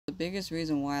biggest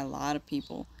reason why a lot of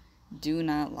people do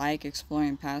not like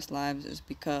exploring past lives is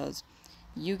because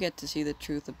you get to see the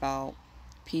truth about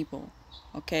people,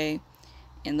 okay?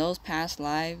 In those past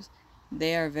lives,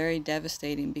 they are very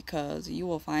devastating because you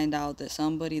will find out that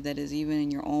somebody that is even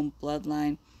in your own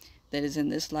bloodline that is in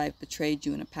this life betrayed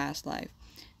you in a past life.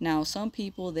 Now, some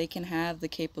people, they can have the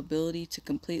capability to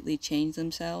completely change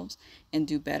themselves and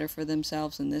do better for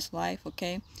themselves in this life,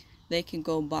 okay? They can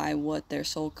go by what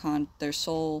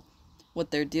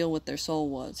what their deal with their soul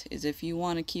was. Is if you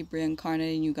want to keep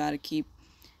reincarnating, you got to keep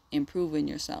improving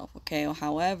yourself, okay?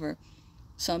 However,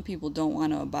 some people don't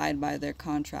want to abide by their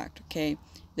contract, okay?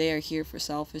 They are here for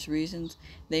selfish reasons.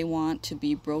 They want to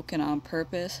be broken on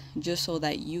purpose just so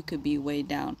that you could be weighed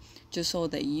down, just so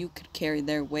that you could carry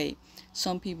their weight.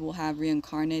 Some people have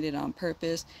reincarnated on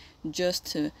purpose just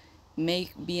to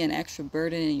be an extra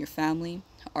burden in your family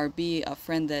or be a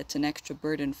friend that's an extra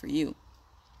burden for you.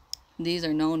 These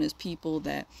are known as people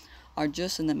that are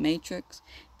just in the matrix,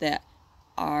 that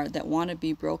want to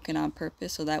be broken on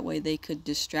purpose so that way they could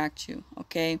distract you,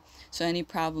 okay? So any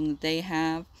problem that they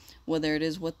have, whether it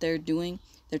is what they're doing,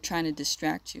 they're trying to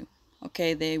distract you,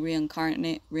 okay? They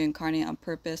reincarnate on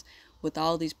purpose with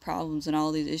all these problems and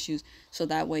all these issues so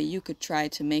that way you could try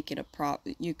to make it a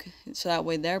problem. So that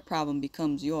way their problem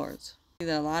becomes yours.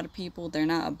 That a lot of people, they're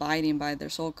not abiding by their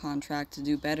soul contract to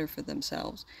do better for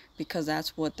themselves, because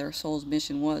that's what their soul's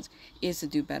mission was, is to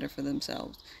do better for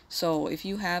themselves. So if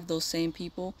you have those same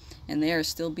people and they are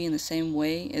still being the same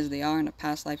way as they are in a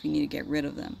past life, you need to get rid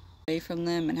of them, away from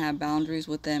them, and have boundaries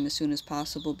with them as soon as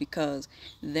possible, because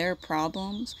their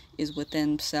problems is with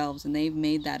themselves and they've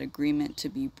made that agreement to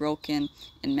be broken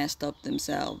and messed up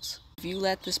themselves. If you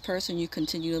let this person, you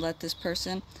continue to let this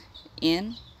person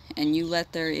in, and you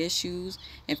let their issues,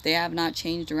 if they have not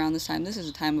changed around this time, this is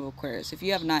a time of Aquarius. If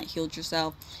you have not healed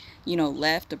yourself,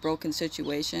 left a broken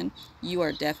situation, you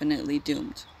are definitely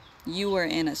doomed. You are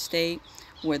in a state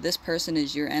where this person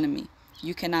is your enemy.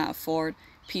 You cannot afford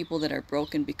people that are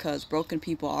broken, because broken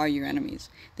people are your enemies.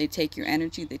 They take your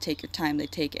energy, they take your time, they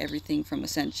take everything from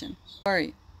Ascension.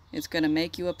 Sorry, it's going to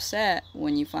make you upset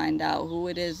when you find out who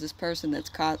it is, this person that's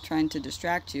caught trying to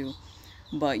distract you,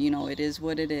 but it is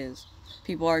what it is.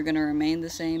 People are going to remain the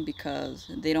same because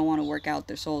they don't want to work out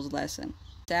their soul's lesson.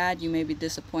 Sad, you may be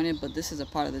disappointed, but this is a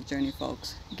part of the journey,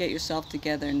 folks. Get yourself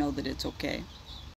together and know that it's okay.